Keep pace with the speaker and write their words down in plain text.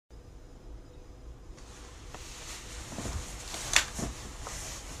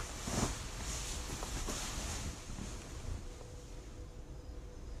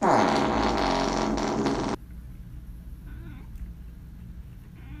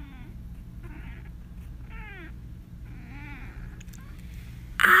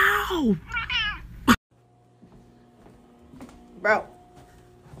No! Bro.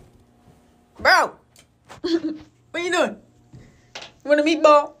 Bro! What you doing? You want a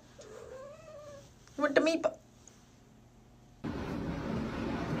meatball? You want the meatball?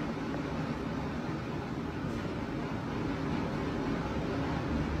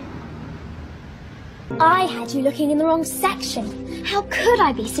 I had you looking in the wrong section. How could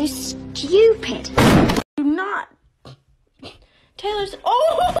I be so stupid? Do not. Taylor's.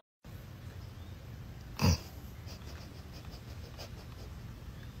 Oh!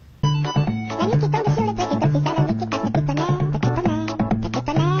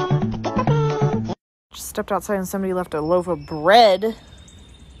 Just stepped outside and somebody left a loaf of bread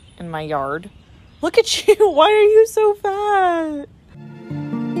in my yard. Look at you. Why are you so fat?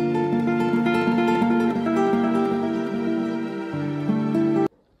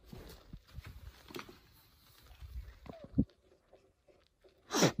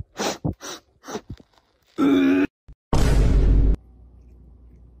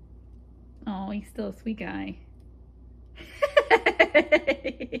 Oh, he's still a sweet guy.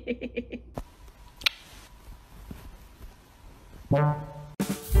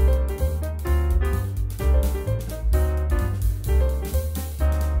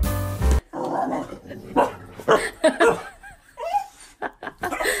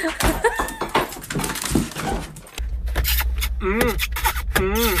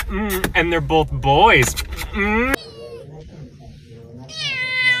 And they're both boys.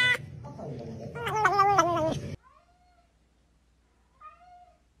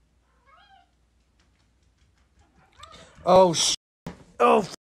 Oh, oh,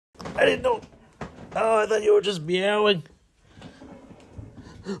 I didn't know. Oh, I thought you were just meowing.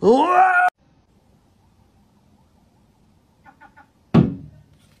 Whoa!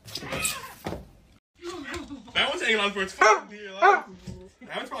 That one's hanging on for its fucking dear life.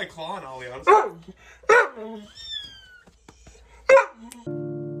 That one's probably clawing Ollie, honestly.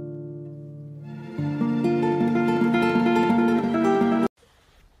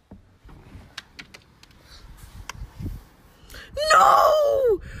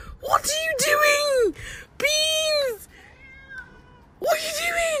 No! What are you doing? Beans! What are you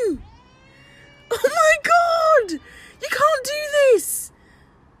doing? Oh my god! You can't do this!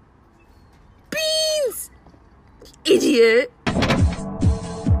 Beans! Idiot!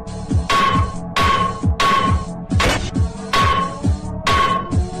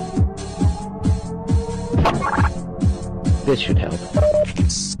 This should help.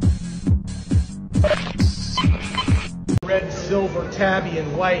 Red, silver, tabby,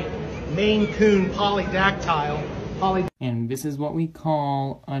 and white, Maine Coon polydactyl. And this is what we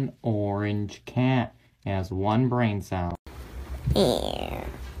call an orange cat. It has one brain cell.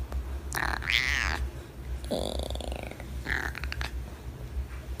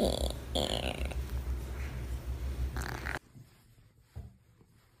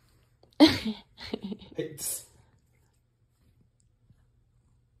 It's...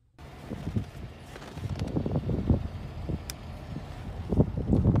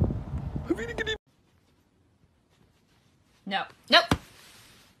 No. Nope.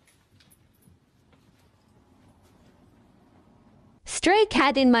 Stray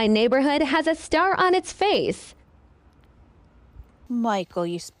cat in my neighborhood has a star on its face. Michael,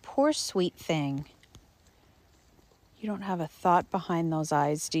 you poor sweet thing. You don't have a thought behind those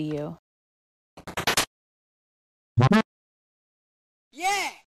eyes, do you? Yeah!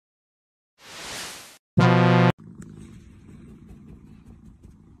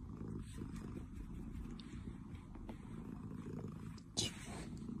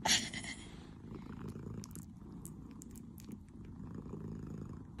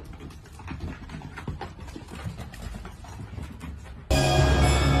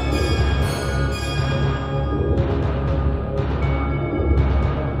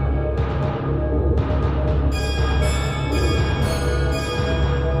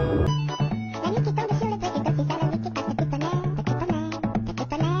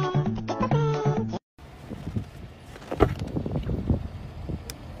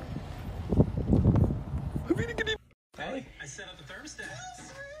 Hey, I set up the thermostat.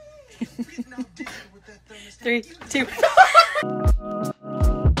 3, 2.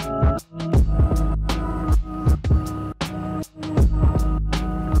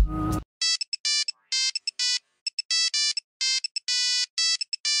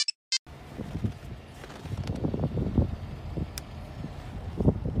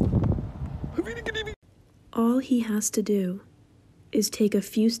 All he has to do is take a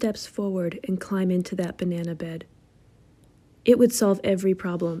few steps forward and climb into that banana bed. It would solve every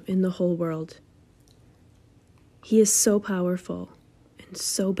problem in the whole world. He is so powerful and and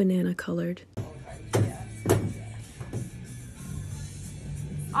so banana colored.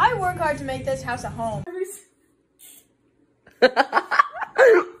 I work hard to make this house a home.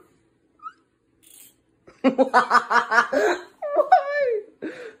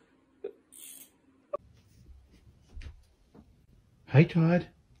 Hey, Todd.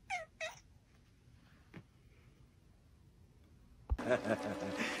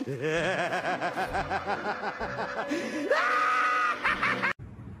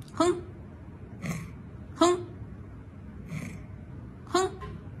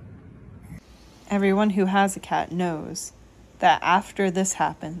 Everyone who has a cat knows that after this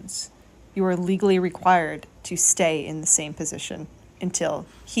happens, you are legally required to stay in the same position until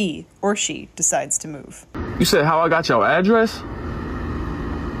he or she decides to move. You said how I got your address?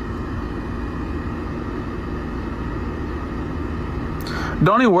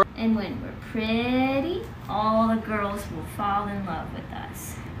 Don't even worry. And when we're pretty, all the girls will fall in love with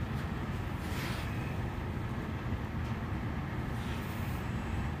us.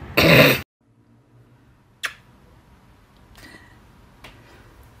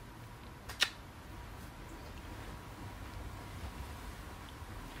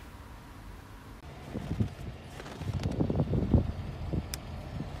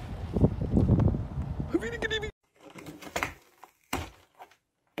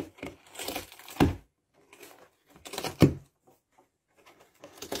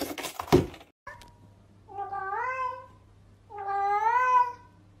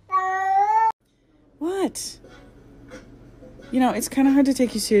 What? You know, it's kind of hard to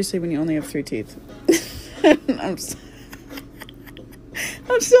take you seriously when you only have 3 teeth. I'm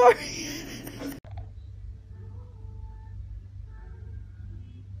sorry.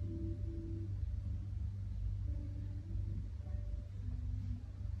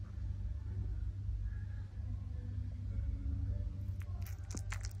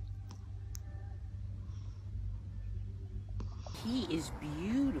 He is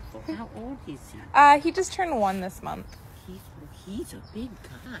beautiful. How old is he? He just turned 1 this month. He's a big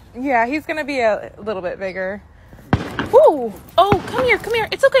guy. Yeah, he's gonna be a little bit bigger. Ooh! Oh, come here, come here.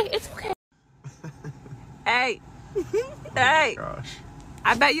 It's okay, it's okay. Hey. Hey. Gosh.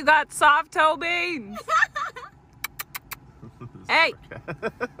 I bet you got soft toe beans. Hey.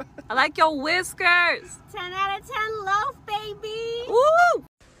 I like your whiskers. 10 out of 10 loaf, baby. Woo!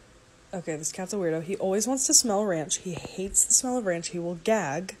 Okay, this cat's a weirdo. He always wants to smell ranch. He hates the smell of ranch. He will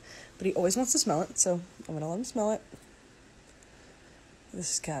gag, but he always wants to smell it, so I'm gonna let him smell it.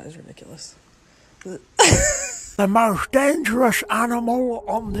 This cat is ridiculous. The most dangerous animal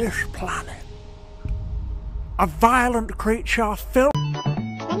on this planet. A violent creature filled...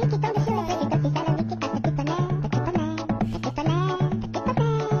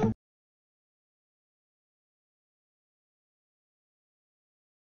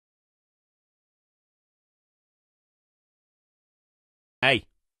 Hey,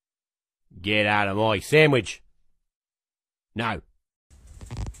 get out of my sandwich. No.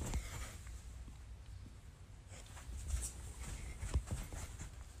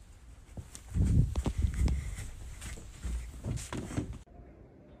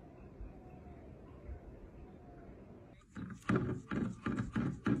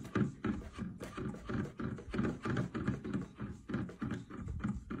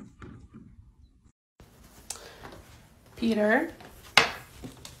 Peter?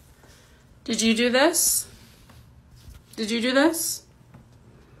 Did you do this? Did you do this?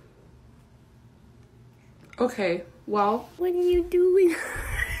 Okay, well... What are you doing?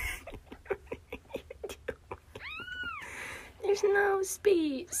 There's no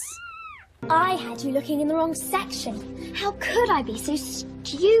space. I had you looking in the wrong section. How could I be so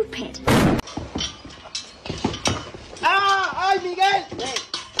stupid? ¡Ah! ¡Ay, Miguel!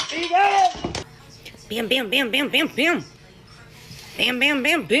 ¡Miguel! Bam, bam, bam, bam, bam, bam. Bam, bam,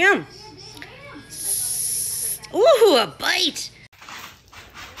 bam, bam. Ooh, a bite.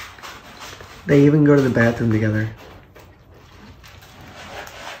 They even go to the bathroom together.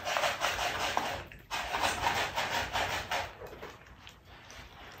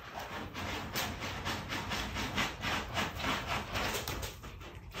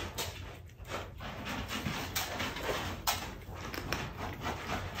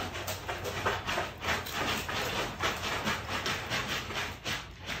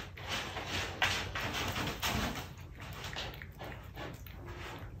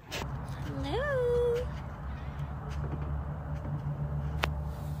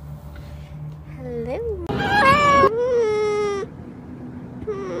 Hello.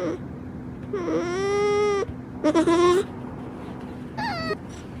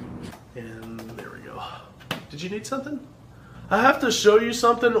 And there we go. Did you need something? I have to show you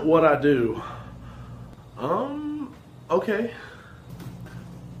something, what I do. Okay.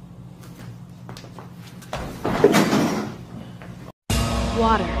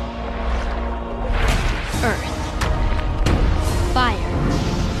 Water. Earth. Fire.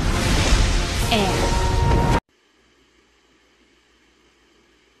 Air.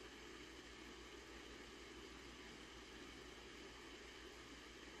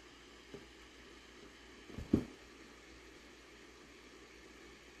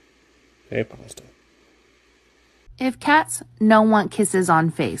 Hey, pasta. If cats no want kisses on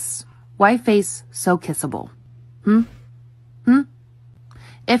face, why face so kissable?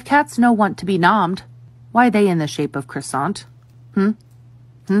 If cats no want to be nommed, why they in the shape of croissant?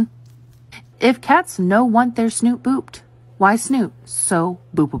 If cats no want their snoot booped, why snoot so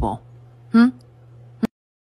boopable?